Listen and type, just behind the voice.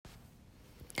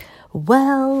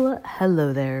Well,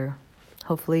 hello there.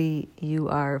 Hopefully you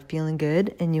are feeling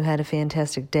good and you had a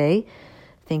fantastic day.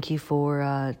 Thank you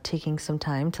for taking some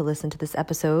time to listen to this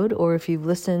episode, or if you've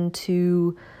listened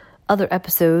to other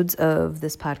episodes of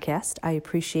this podcast, I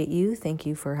appreciate you. Thank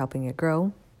you for helping it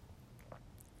grow.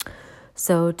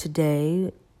 So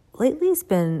today, lately it's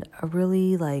been a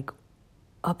really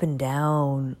up and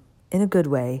down in a good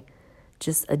way,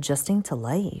 just adjusting to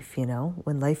life,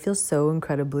 when life feels so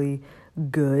incredibly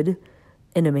good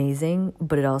and amazing,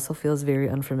 but it also feels very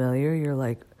unfamiliar. You're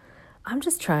like, I'm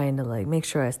just trying to make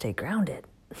sure I stay grounded,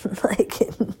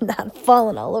 not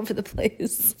falling all over the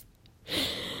place.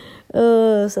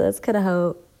 So that's kind of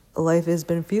how life has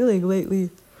been feeling lately.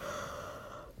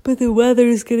 But the weather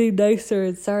is getting nicer.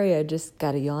 And sorry, I just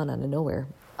got a yawn out of nowhere.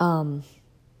 The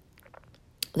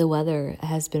weather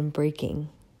has been breaking.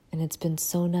 And it's been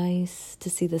so nice to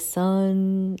see the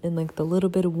sun and the little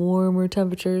bit of warmer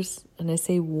temperatures. And I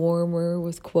say warmer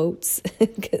with quotes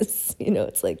because,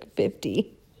 it's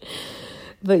 50.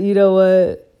 But you know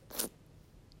what?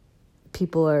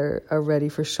 People are ready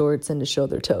for shorts and to show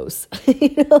their toes.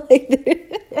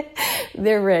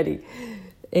 They're ready.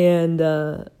 And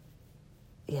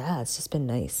it's just been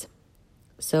nice.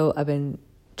 So I've been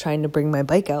trying to bring my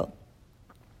bike out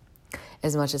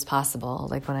as much as possible.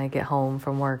 When I get home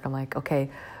from work, I'm like,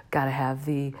 okay, gotta have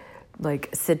the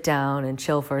sit down and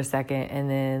chill for a second and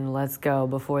then let's go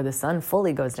before the sun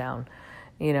fully goes down,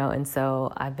 and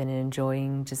so I've been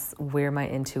enjoying just where my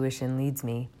intuition leads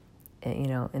me,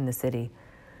 in the city.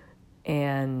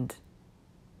 And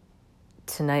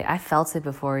tonight, I felt it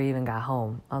before I even got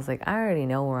home. I was like, I already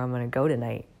know where I'm going to go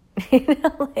tonight.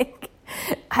 I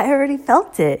already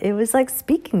felt it. It was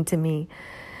speaking to me.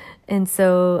 And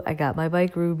so I got my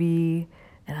bike, Ruby,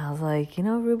 and I was like,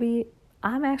 Ruby,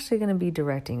 I'm actually going to be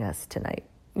directing us tonight.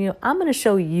 I'm going to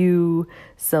show you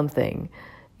something,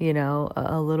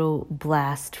 a little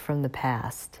blast from the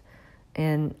past.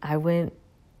 And I went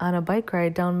on a bike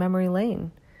ride down memory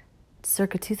lane,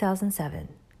 circa 2007.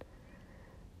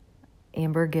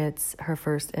 Amber gets her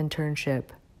first internship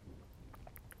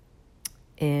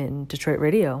in Detroit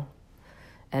radio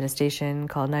at a station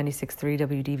called 96.3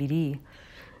 WDVD.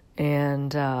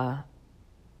 And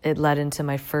it led into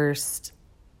my first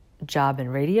job in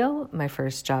radio, my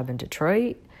first job in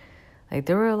Detroit.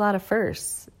 There were a lot of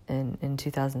firsts in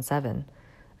 2007.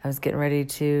 I was getting ready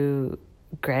to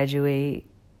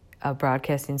graduate a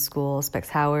broadcasting school, Specs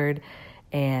Howard,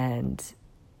 and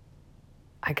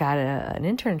I got an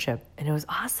internship, and it was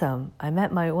awesome. I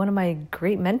met one of my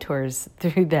great mentors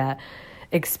through that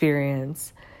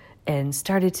experience and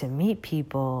started to meet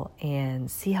people and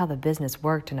see how the business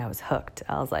worked, and I was hooked.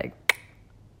 I was like,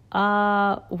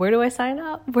 where do I sign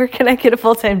up? Where can I get a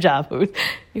full-time job? Who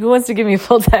wants to give me a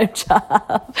full-time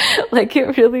job?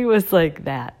 It really was like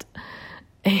that.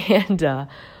 And,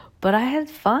 but I had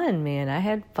fun, man. I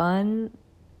had fun,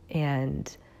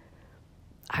 and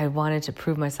I wanted to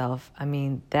prove myself. I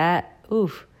mean, that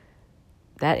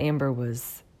Amber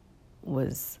was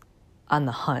on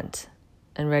the hunt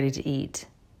and ready to eat.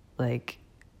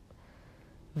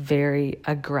 Very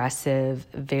aggressive,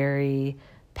 very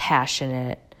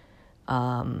passionate.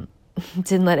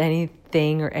 Didn't let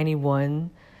anything or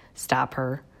anyone stop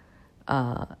her.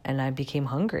 And I became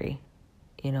hungry,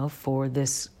 for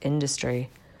this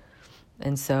industry.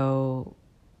 And so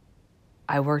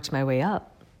I worked my way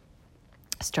up.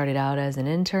 Started out as an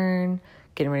intern,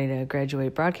 getting ready to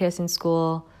graduate broadcasting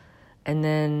school. And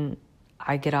then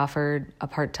I get offered a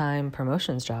part-time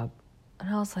promotions job. And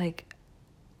I was like,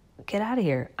 get out of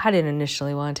here. I didn't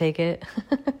initially want to take it.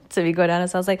 To be quite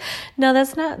honest, I was like, no,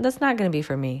 that's not going to be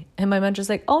for me. And my mentor's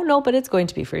like, oh no, but it's going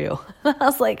to be for you. I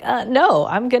was like, no,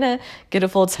 I'm going to get a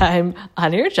full-time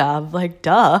on your job.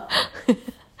 Duh.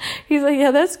 He's like, yeah,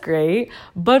 that's great.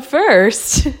 But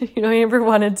first, Amber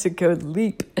wanted to go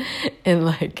leap. And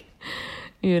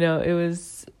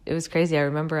it was crazy. I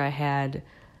remember I had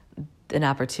an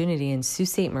opportunity in Sault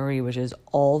Ste. Marie, which is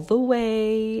all the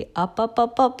way up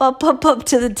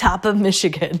to the top of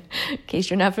Michigan. In case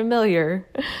you're not familiar,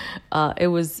 it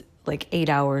was 8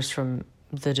 hours from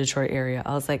the Detroit area.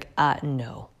 I was like,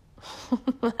 no.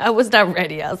 I was not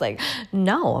ready. I was like,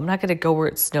 no, I'm not going to go where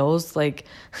it snows 8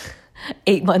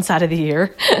 months out of the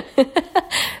year.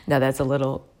 Now that's a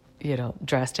little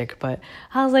drastic, but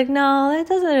I was like, no, that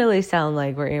doesn't really sound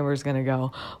like where Amber's going to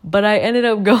go. But I ended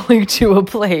up going to a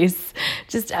place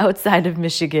just outside of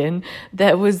Michigan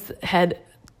that had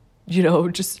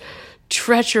just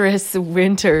treacherous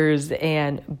winters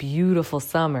and beautiful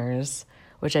summers,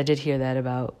 which I did hear that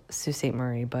about Sault Ste.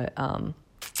 Marie. But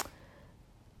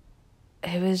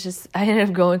it was just, I ended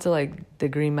up going to like the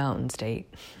Green Mountain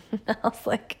State. I was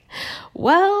like,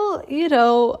 well,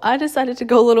 I decided to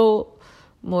go a little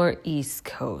more East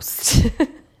Coast,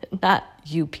 not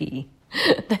UP.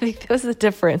 I think that was the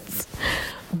difference.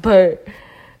 But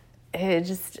it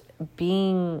just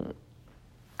being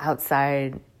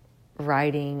outside,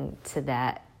 riding to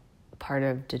that part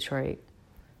of Detroit,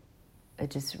 it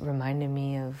just reminded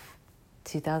me of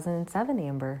 2007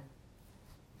 Amber.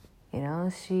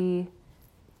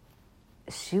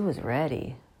 She was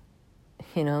ready.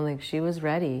 She was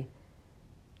ready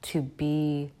to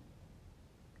be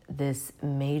this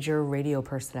major radio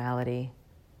personality,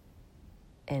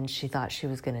 and she thought she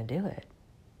was going to do it.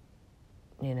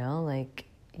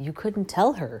 You couldn't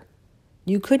tell her.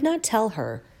 You could not tell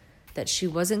her that she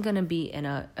wasn't going to be in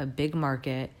a big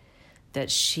market, that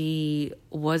she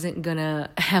wasn't going to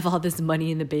have all this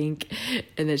money in the bank,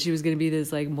 and that she was going to be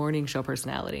this like morning show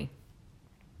personality.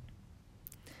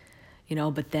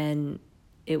 But then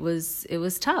it was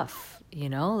tough,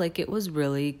 it was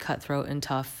really cutthroat and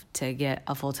tough to get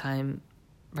a full-time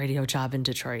radio job in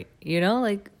Detroit,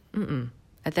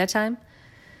 at that time.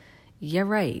 Yeah,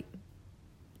 right.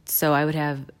 So I would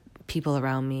have people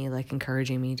around me like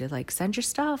encouraging me to like, send your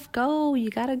stuff, go, you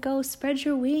gotta go, spread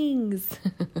your wings.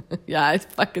 Yeah, I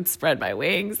fucking spread my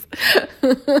wings.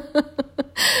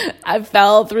 I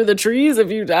fell through the trees a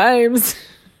few times.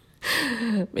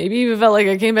 Maybe even felt like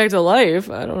I came back to life.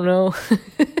 I don't know.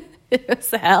 It was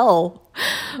hell.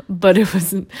 But it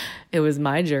was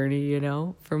my journey,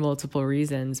 for multiple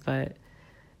reasons. But,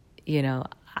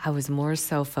 I was more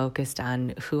so focused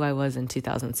on who I was in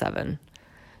 2007.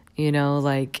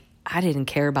 I didn't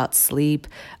care about sleep.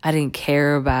 I didn't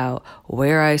care about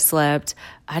where I slept.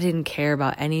 I didn't care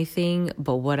about anything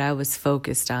but what I was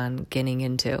focused on getting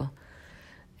into.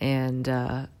 And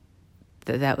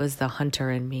that was the hunter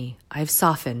in me. I've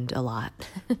softened a lot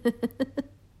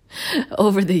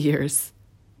over the years,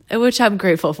 which I'm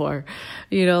grateful for.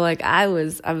 I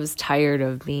was tired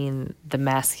of being the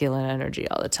masculine energy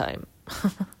all the time.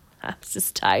 I was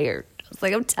just tired. I was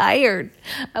like, I'm tired.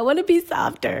 I want to be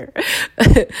softer.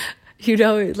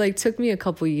 It took me a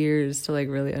couple years to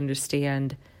really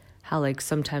understand how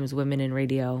sometimes women in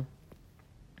radio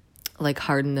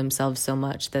harden themselves so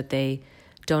much that they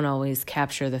don't always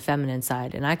capture the feminine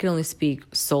side. And I can only speak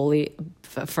solely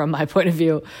from my point of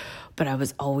view, but I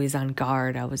was always on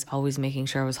guard. I was always making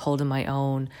sure I was holding my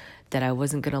own, that I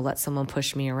wasn't going to let someone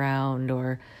push me around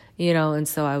and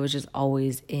so I was just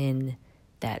always in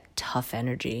that tough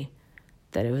energy.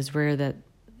 That it was rare that,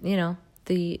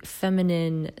 the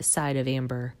feminine side of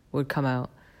Amber would come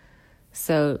out.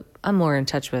 So I'm more in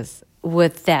touch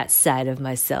with that side of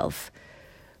myself.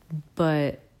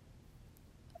 But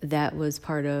that was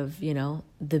part of,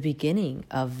 the beginning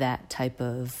of that type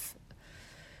of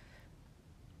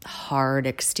hard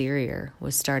exterior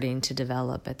was starting to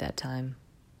develop at that time.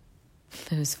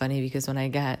 It was funny because when I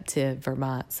got to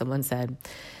Vermont, someone said,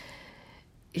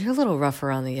 "You're a little rough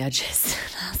around the edges."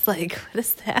 And I was like, what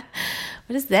is that?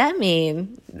 What does that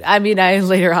mean? I mean, I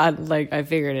later on, I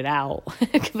figured it out.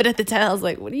 But at the time, I was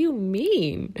like, what do you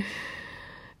mean?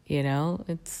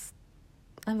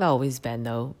 I've always been,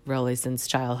 though, really since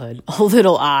childhood, a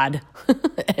little odd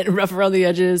and rough around the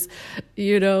edges,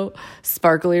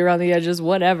 sparkly around the edges,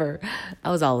 whatever.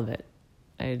 I was all of it.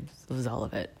 It was all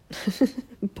of it.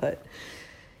 But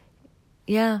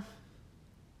yeah,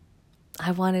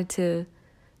 I wanted to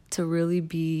really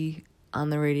be on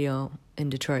the radio in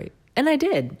Detroit. And I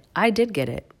did. I did get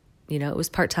it. It was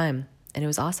part-time and it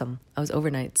was awesome. I was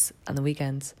overnights on the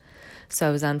weekends. So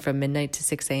I was on from midnight to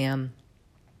 6 a.m.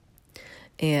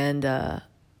 And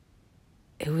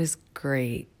it was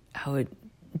great.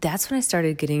 That's when I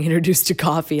started getting introduced to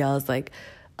coffee. I was like,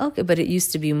 okay, but it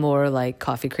used to be more like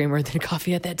coffee creamer than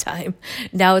coffee at that time.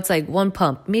 Now it's like one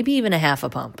pump, maybe even a half a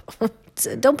pump.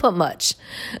 Don't put much.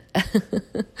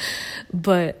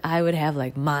 But I would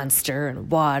have Monster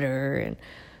and water and,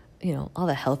 all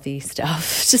the healthy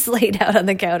stuff just laid out on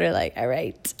the counter all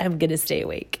right, I'm going to stay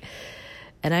awake.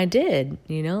 And I did,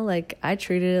 I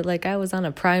treated it like I was on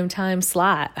a prime time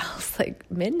slot. I was like,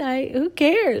 midnight, who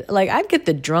cares? I'd get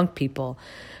the drunk people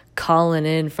calling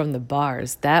in from the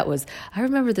bars. I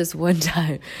remember this one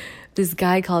time, this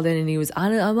guy called in and he was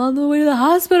I'm on the way to the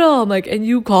hospital. I'm like, and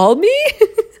you called me?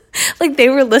 They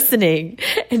were listening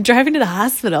and driving to the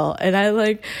hospital. And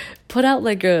I put out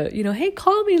a, hey,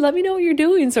 call me, let me know what you're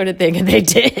doing sort of thing. And they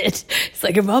did. It's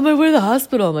I'm on my way to the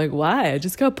hospital. I'm like, why? I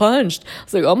just got punched. I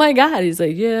was like, oh my God. He's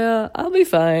like, yeah, I'll be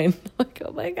fine. I'm like,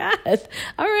 oh my God.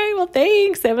 All right, well,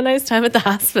 thanks. Have a nice time at the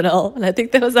hospital. And I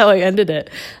think that was how I ended it.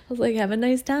 I was like, have a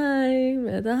nice time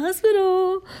at the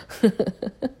hospital.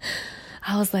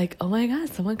 I was like, oh my God,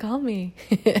 someone called me.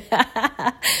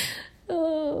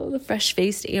 Oh, the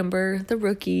fresh-faced Amber, the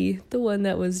rookie, the one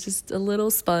that was just a little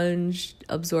sponge,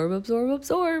 absorb.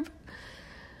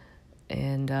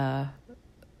 And, and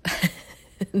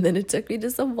then it took me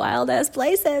to some wild-ass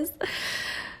places.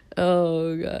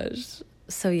 Oh, gosh.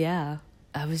 So, yeah,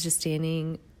 I was just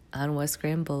standing on West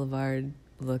Grand Boulevard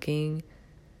looking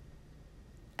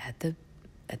at the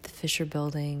Fisher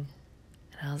Building,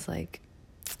 and I was like,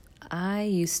 I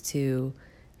used to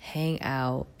hang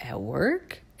out at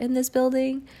work in this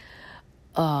building.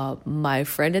 My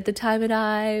friend at the time and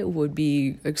I would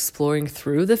be exploring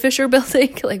through the Fisher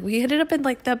Building. Like, we ended up in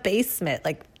like the basement,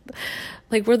 like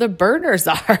where the burners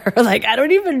are. Like, I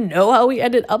don't even know how we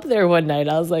ended up there one night.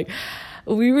 I was like,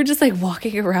 we were just like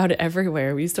walking around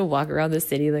everywhere. We used to walk around the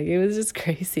city. Like, it was just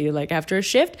crazy. Like, after a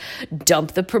shift,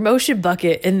 dump the promotion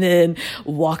bucket and then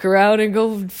walk around and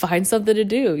go find something to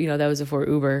do. You know, that was before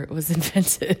Uber was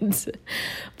invented.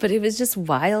 But it was just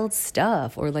wild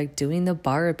stuff. Or like doing the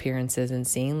bar appearances and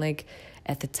seeing like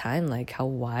at the time, like how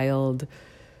wild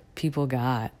people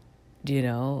got, you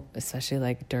know, especially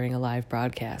like during a live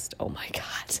broadcast. Oh my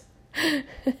God.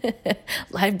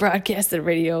 Live broadcast and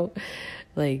radio.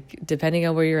 Like, depending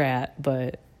on where you're at,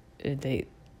 but they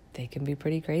can be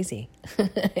pretty crazy.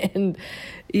 And,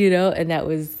 you know, and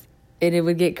it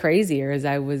would get crazier as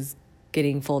I was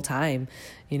getting full time,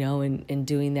 you know, and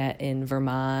doing that in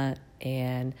Vermont.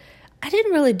 And I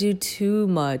didn't really do too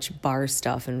much bar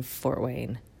stuff in Fort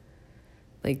Wayne.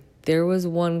 Like, there was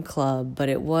one club, but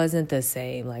it wasn't the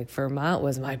same. Like, Vermont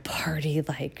was my party,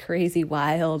 like crazy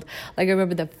wild. Like, I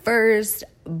remember the first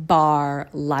bar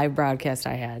live broadcast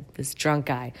I had, this drunk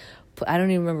guy. I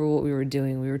don't even remember what we were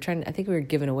doing. I think we were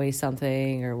giving away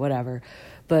something or whatever.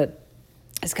 But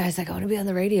this guy's like, I want to be on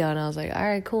the radio. And I was like, all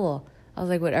right, cool. I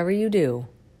was like, whatever you do,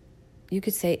 you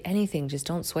could say anything, just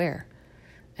don't swear.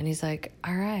 And he's like,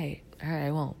 all right,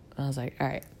 I won't. And I was like, all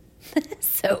right.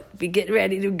 So we get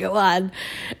ready to go on,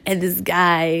 and this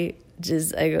guy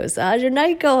I go, so how's your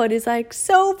night going? He's like,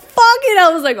 so fucking.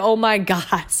 I was like, oh my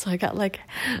God. So I got like,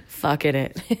 fucking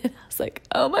it. I was like,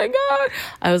 oh my God.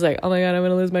 I was like, oh my God, I'm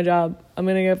going to lose my job. I'm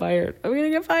going to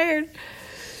get fired.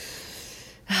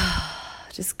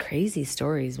 Just crazy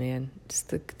stories, man. Just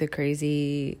the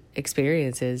crazy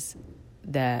experiences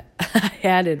that I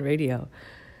had in radio.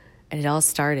 And it all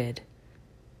started,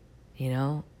 you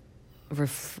know,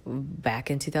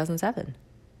 back in 2007,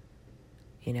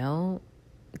 you know,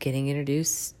 getting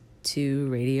introduced to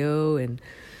radio and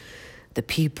the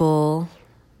people.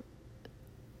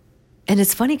 And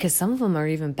it's funny because some of them are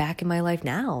even back in my life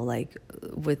now, like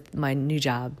with my new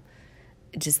job,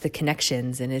 just the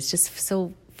connections. And it's just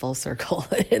so full circle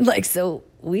and like so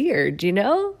weird, you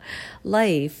know,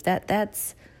 life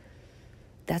that's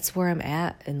where I'm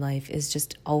at in life, is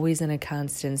just always in a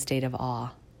constant state of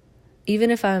awe.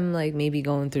 Even if I'm like maybe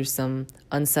going through some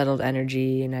unsettled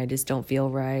energy and I just don't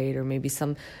feel right, or maybe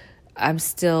I'm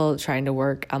still trying to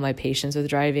work on my patience with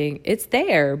driving. It's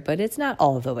there, but it's not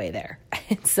all the way there.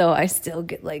 And so I still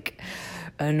get like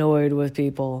annoyed with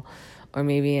people, or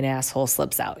maybe an asshole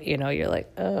slips out, you know, you're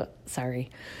like,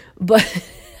 sorry. But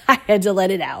I had to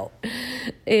let it out.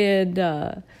 And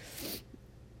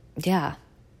yeah,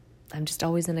 I'm just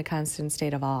always in a constant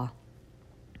state of awe,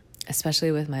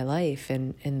 especially with my life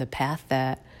and the path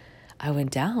that I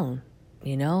went down,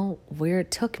 you know, where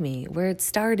it took me, where it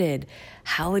started,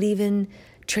 how it even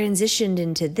transitioned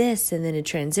into this, and then it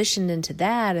transitioned into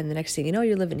that, and the next thing you know,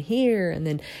 you're living here, and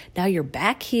then now you're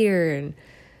back here, and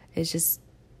it's just,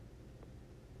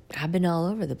 I've been all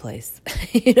over the place.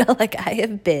 You know, like I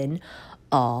have been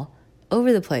all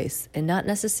over the place, and not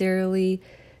necessarily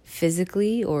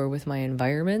physically or with my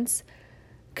environments.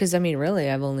 Because, I mean, really,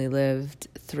 I've only lived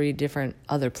 3 different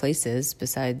other places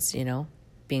besides, you know,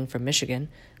 being from Michigan.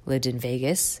 Lived in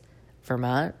Vegas,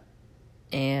 Vermont,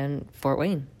 and Fort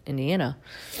Wayne, Indiana.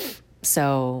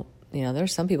 So, you know,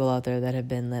 there's some people out there that have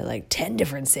been like 10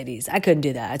 different cities. I couldn't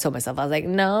do that. I told myself, I was like,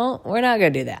 no, we're not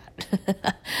going to do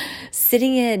that.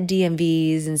 Sitting at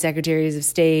DMVs and Secretaries of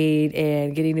State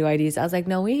and getting new IDs, I was like,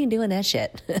 no, we ain't doing that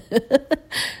shit.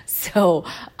 So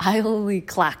I only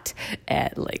clocked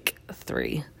at like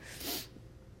 3.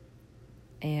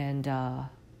 And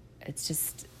it's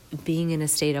just being in a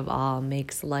state of awe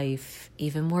makes life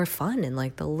even more fun, and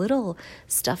like the little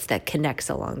stuff that connects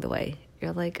along the way.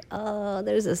 You're like, oh,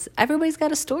 everybody's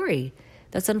got a story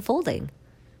that's unfolding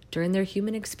during their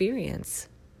human experience.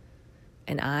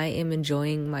 And I am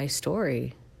enjoying my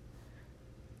story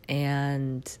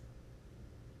and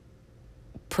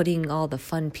putting all the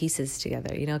fun pieces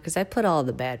together, you know, because I put all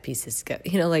the bad pieces together,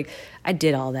 you know, like I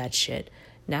did all that shit.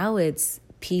 Now it's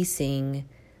piecing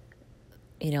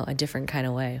a different kind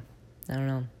of way. I don't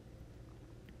know.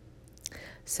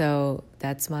 So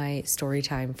that's my story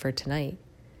time for tonight,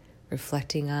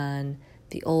 reflecting on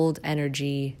the old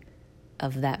energy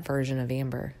of that version of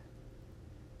Amber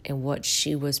and what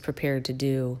she was prepared to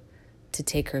do to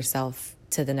take herself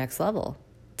to the next level,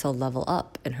 to level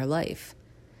up in her life.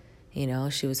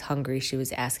 She was hungry. She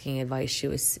was asking advice. She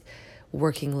was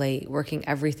working late, working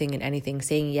everything and anything,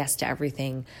 saying yes to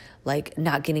everything, like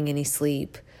not getting any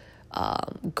sleep,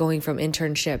 going from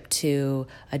internship to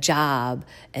a job,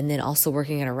 and then also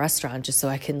working at a restaurant just so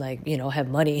I can have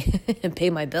money and pay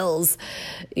my bills,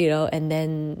 and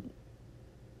then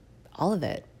all of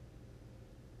it.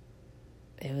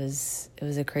 It was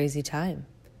a crazy time.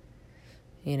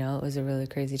 It was a really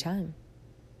crazy time.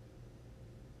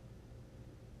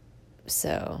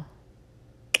 So,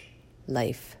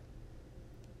 life,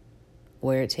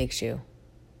 where it takes you,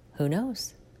 who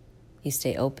knows? You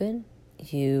stay open,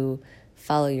 you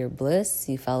follow your bliss,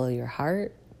 you follow your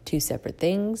heart, two separate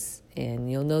things,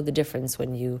 and you'll know the difference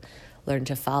when you learn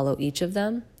to follow each of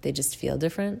them. They just feel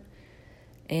different,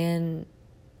 and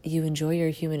you enjoy your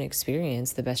human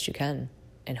experience the best you can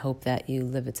and hope that you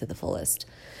live it to the fullest.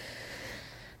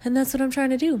 And that's what I'm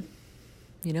trying to do.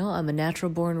 I'm a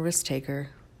natural born risk taker,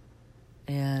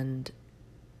 and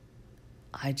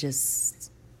I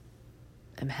just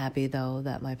am happy, though,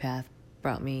 that my path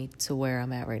brought me to where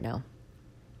I'm at right now.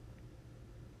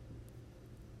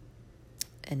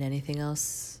 And anything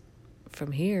else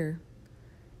from here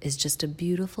is just a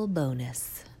beautiful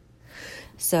bonus.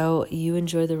 So you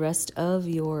enjoy the rest of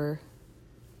your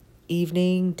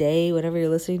evening, day, whenever you're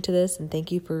listening to this. And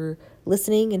thank you for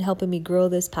listening and helping me grow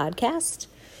this podcast.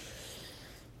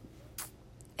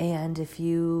 And if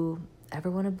you ever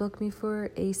want to book me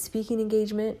for a speaking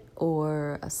engagement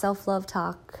or a self-love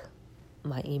talk,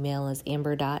 my email is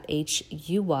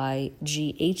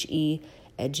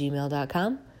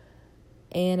amber.huyghe@gmail.com.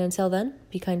 And until then,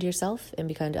 be kind to yourself and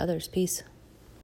be kind to others. Peace.